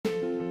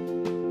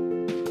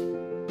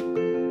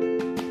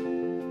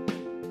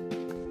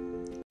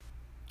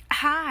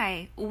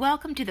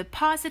Welcome to the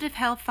Positive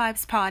Health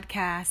Vibes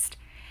Podcast,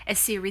 a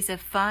series of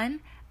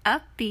fun,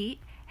 upbeat,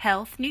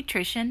 health,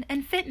 nutrition,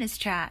 and fitness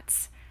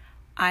chats.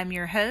 I'm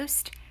your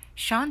host,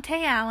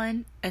 Shantae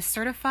Allen, a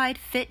certified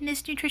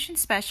fitness nutrition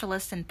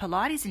specialist and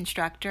Pilates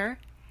instructor.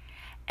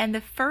 And the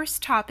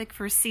first topic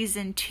for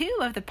Season 2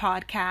 of the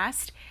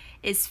podcast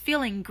is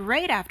feeling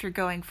great after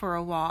going for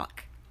a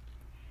walk.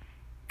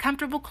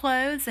 Comfortable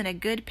clothes and a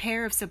good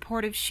pair of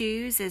supportive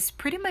shoes is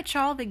pretty much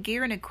all the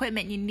gear and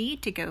equipment you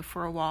need to go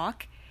for a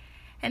walk.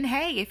 And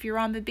hey, if you're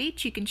on the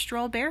beach, you can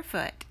stroll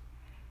barefoot.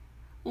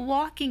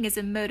 Walking is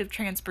a mode of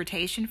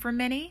transportation for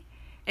many,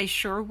 a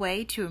sure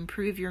way to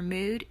improve your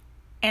mood,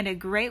 and a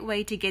great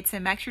way to get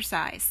some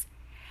exercise.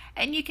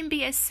 And you can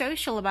be as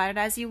social about it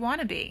as you want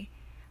to be.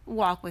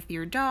 Walk with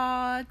your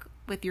dog,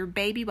 with your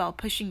baby while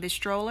pushing the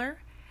stroller,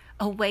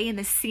 away in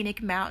the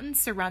scenic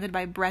mountains surrounded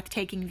by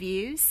breathtaking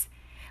views,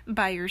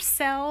 by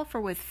yourself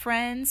or with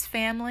friends,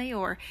 family,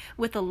 or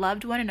with a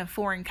loved one in a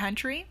foreign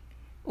country,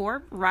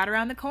 or right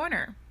around the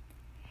corner.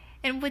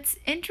 And what's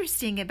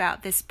interesting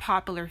about this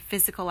popular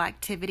physical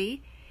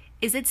activity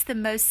is it's the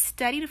most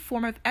studied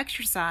form of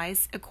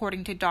exercise,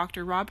 according to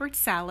Dr. Robert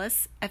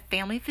Salas, a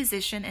family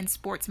physician and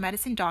sports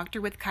medicine doctor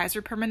with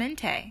Kaiser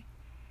Permanente.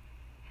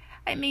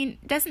 I mean,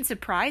 doesn't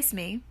surprise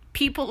me.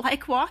 People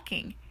like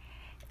walking.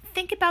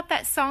 Think about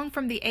that song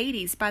from the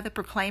 80s by the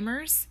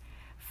Proclaimers,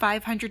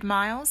 500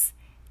 Miles.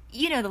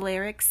 You know the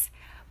lyrics.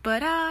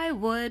 But I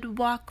would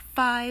walk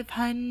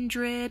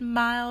 500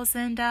 miles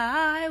and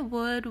I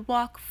would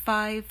walk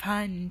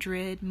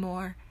 500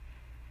 more.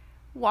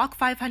 Walk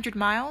 500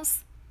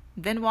 miles?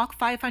 Then walk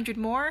 500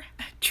 more?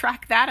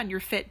 Track that on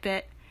your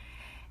Fitbit.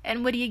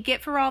 And what do you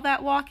get for all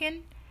that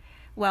walking?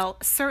 Well,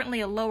 certainly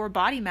a lower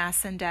body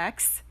mass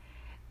index.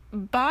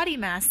 Body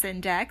mass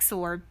index,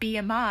 or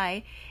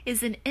BMI,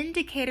 is an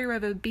indicator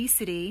of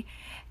obesity,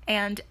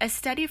 and a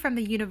study from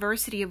the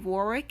University of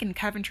Warwick in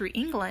Coventry,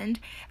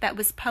 England, that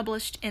was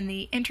published in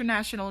the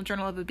International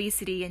Journal of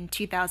Obesity in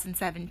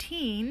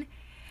 2017,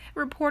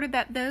 reported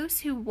that those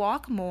who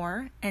walk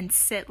more and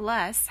sit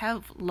less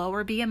have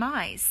lower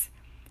BMIs.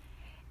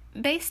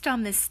 Based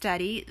on this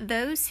study,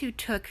 those who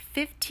took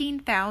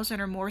 15,000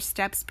 or more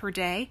steps per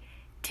day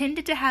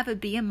tended to have a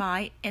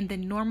BMI in the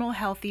normal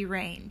healthy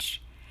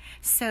range.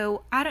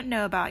 So, I don't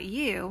know about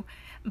you,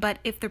 but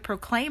if the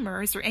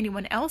Proclaimers or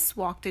anyone else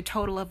walked a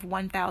total of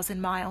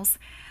 1,000 miles,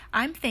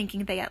 I'm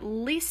thinking they at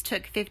least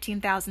took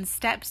 15,000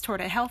 steps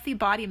toward a healthy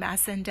body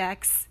mass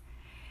index.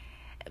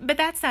 But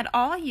that's not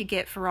all you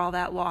get for all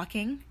that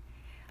walking.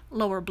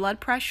 Lower blood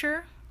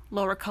pressure,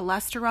 lower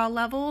cholesterol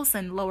levels,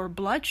 and lower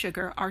blood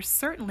sugar are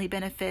certainly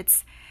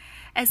benefits,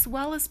 as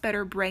well as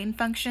better brain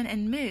function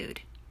and mood.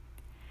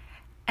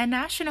 A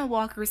National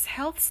Walkers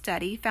Health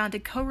study found a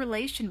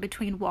correlation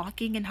between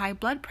walking and high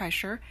blood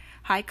pressure,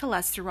 high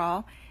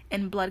cholesterol,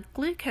 and blood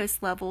glucose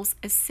levels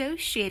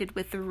associated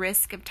with the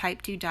risk of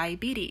type 2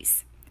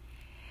 diabetes.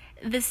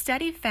 The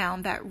study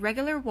found that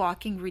regular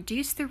walking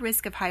reduced the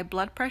risk of high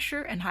blood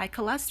pressure and high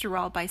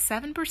cholesterol by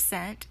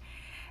 7%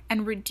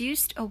 and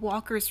reduced a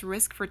walker's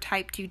risk for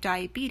type 2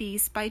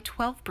 diabetes by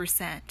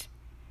 12%.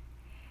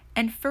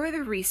 And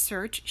further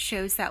research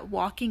shows that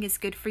walking is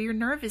good for your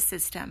nervous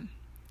system.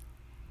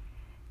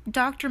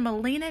 Dr.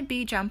 Melina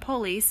B.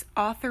 Jampoulis,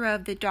 author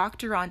of the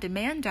Doctor on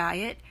Demand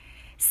diet,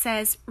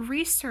 says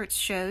research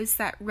shows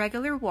that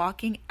regular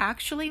walking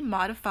actually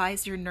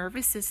modifies your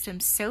nervous system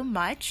so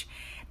much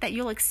that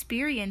you'll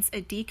experience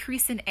a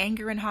decrease in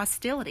anger and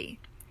hostility.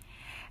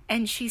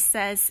 And she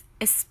says,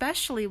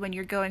 especially when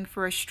you're going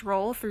for a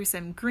stroll through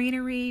some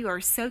greenery or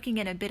soaking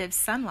in a bit of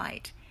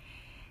sunlight.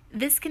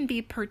 This can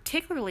be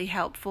particularly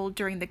helpful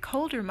during the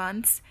colder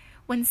months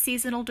when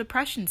seasonal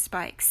depression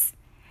spikes.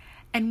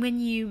 And when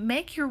you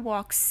make your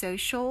walk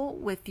social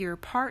with your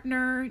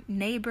partner,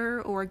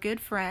 neighbor, or a good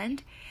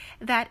friend,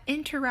 that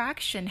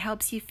interaction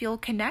helps you feel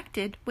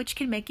connected, which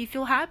can make you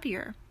feel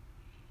happier.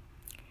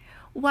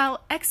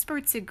 While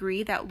experts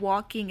agree that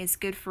walking is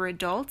good for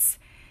adults,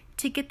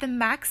 to get the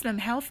maximum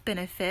health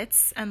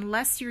benefits,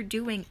 unless you're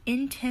doing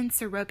intense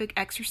aerobic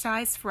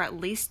exercise for at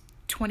least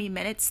 20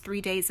 minutes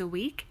 3 days a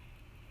week,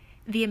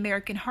 the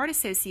American Heart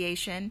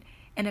Association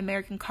and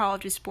American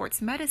College of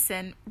Sports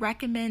Medicine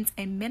recommends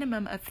a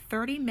minimum of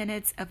 30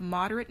 minutes of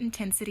moderate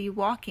intensity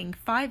walking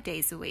 5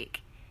 days a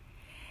week.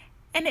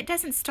 And it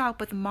doesn't stop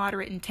with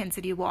moderate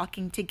intensity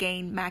walking to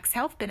gain max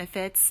health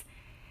benefits.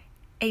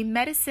 A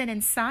Medicine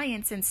and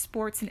Science in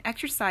Sports and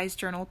Exercise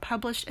journal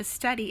published a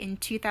study in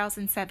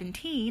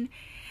 2017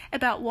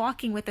 about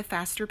walking with a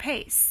faster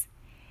pace.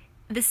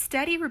 The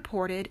study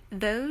reported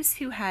those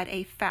who had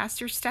a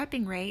faster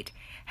stepping rate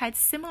had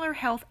similar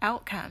health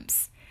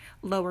outcomes,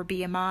 lower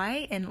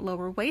BMI and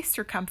lower waist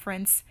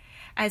circumference,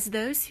 as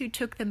those who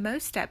took the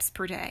most steps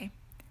per day.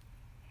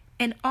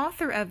 An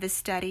author of the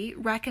study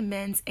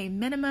recommends a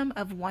minimum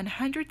of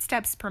 100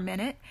 steps per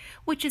minute,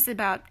 which is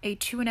about a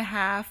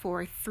 2.5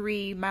 or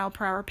 3 mile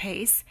per hour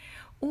pace,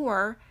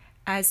 or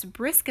as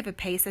brisk of a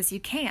pace as you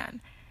can.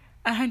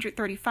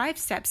 135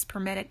 steps per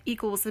minute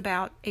equals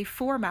about a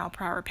 4 mile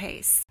per hour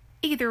pace.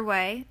 Either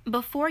way,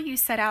 before you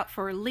set out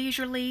for a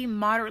leisurely,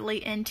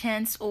 moderately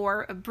intense,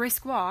 or a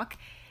brisk walk,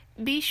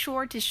 be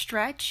sure to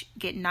stretch,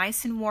 get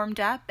nice and warmed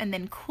up, and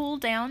then cool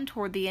down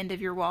toward the end of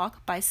your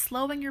walk by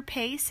slowing your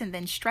pace and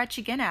then stretch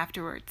again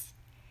afterwards.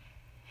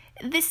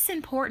 This is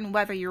important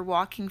whether you're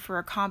walking for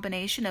a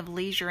combination of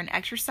leisure and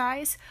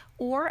exercise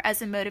or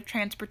as a mode of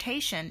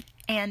transportation,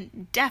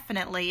 and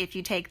definitely if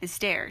you take the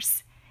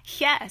stairs.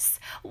 Yes,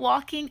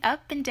 walking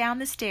up and down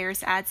the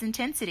stairs adds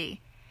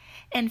intensity.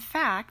 In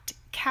fact,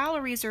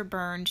 calories are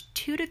burned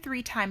 2 to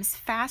 3 times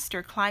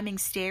faster climbing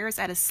stairs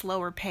at a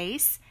slower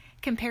pace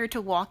compared to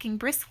walking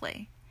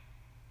briskly.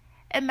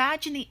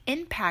 Imagine the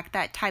impact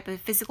that type of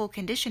physical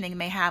conditioning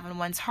may have on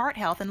one's heart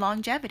health and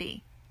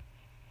longevity.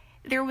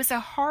 There was a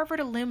Harvard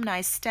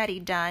alumni study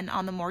done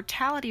on the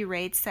mortality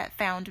rates that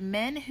found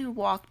men who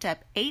walked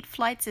up 8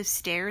 flights of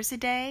stairs a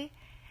day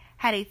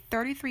had a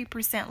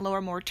 33%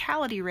 lower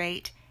mortality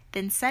rate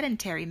than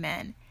sedentary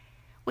men,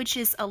 which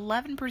is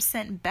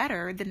 11%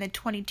 better than the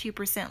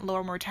 22%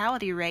 lower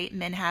mortality rate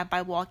men have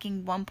by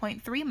walking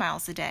 1.3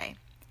 miles a day.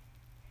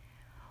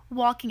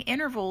 Walking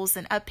intervals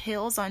and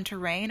uphills on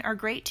terrain are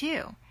great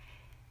too.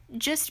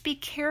 Just be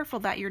careful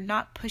that you're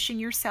not pushing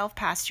yourself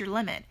past your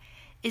limit,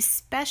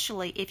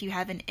 especially if you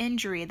have an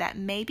injury that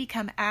may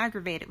become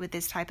aggravated with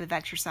this type of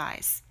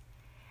exercise.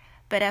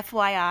 But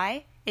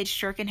FYI, it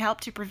sure can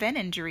help to prevent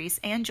injuries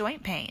and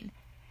joint pain.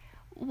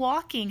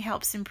 Walking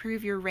helps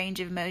improve your range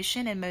of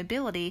motion and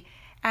mobility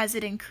as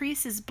it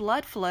increases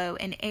blood flow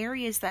in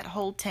areas that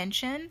hold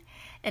tension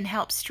and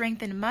helps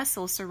strengthen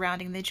muscles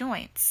surrounding the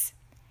joints.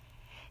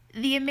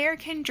 The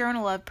American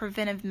Journal of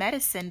Preventive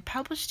Medicine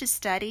published a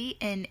study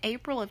in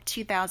April of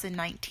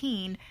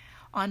 2019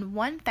 on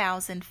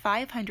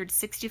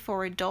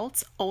 1,564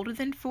 adults older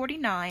than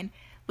 49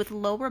 with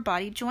lower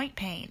body joint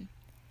pain.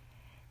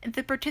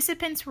 The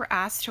participants were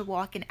asked to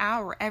walk an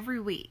hour every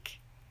week.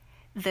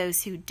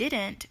 Those who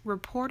didn't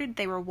reported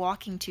they were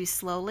walking too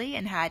slowly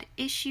and had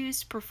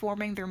issues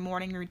performing their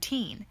morning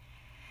routine,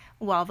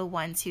 while the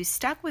ones who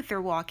stuck with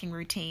their walking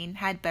routine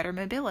had better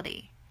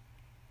mobility.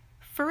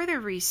 Further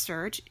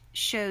research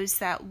shows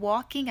that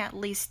walking at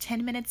least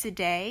 10 minutes a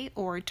day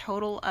or a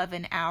total of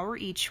an hour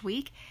each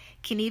week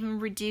can even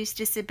reduce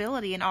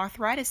disability and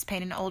arthritis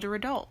pain in older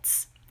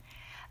adults.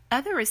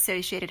 Other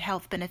associated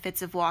health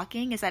benefits of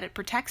walking is that it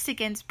protects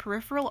against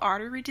peripheral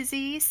artery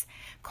disease,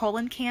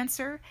 colon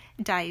cancer,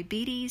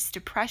 diabetes,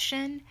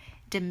 depression,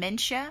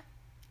 dementia,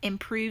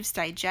 improves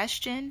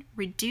digestion,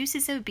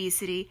 reduces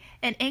obesity,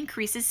 and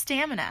increases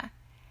stamina.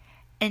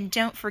 And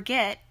don't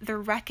forget, the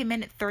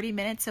recommended 30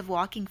 minutes of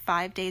walking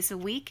 5 days a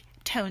week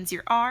tones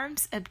your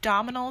arms,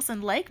 abdominals,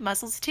 and leg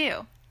muscles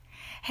too.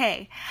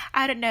 Hey,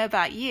 I don't know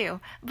about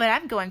you, but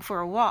I'm going for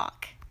a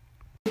walk.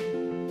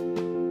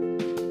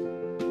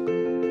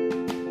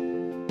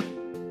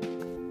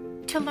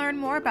 To learn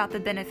more about the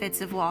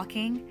benefits of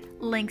walking,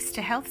 links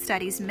to health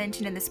studies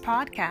mentioned in this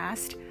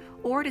podcast,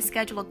 or to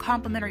schedule a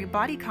complimentary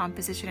body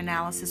composition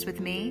analysis with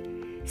me,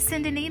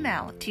 send an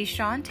email to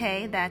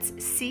Chantay, that's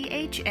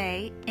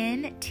CHANTAY,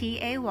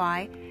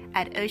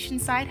 at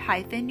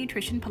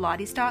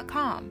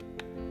oceanside-nutritionpilates.com.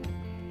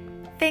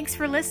 Thanks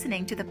for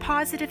listening to the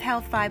Positive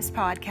Health Vibes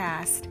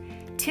podcast.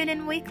 Tune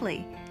in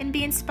weekly and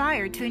be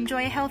inspired to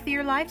enjoy a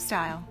healthier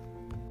lifestyle.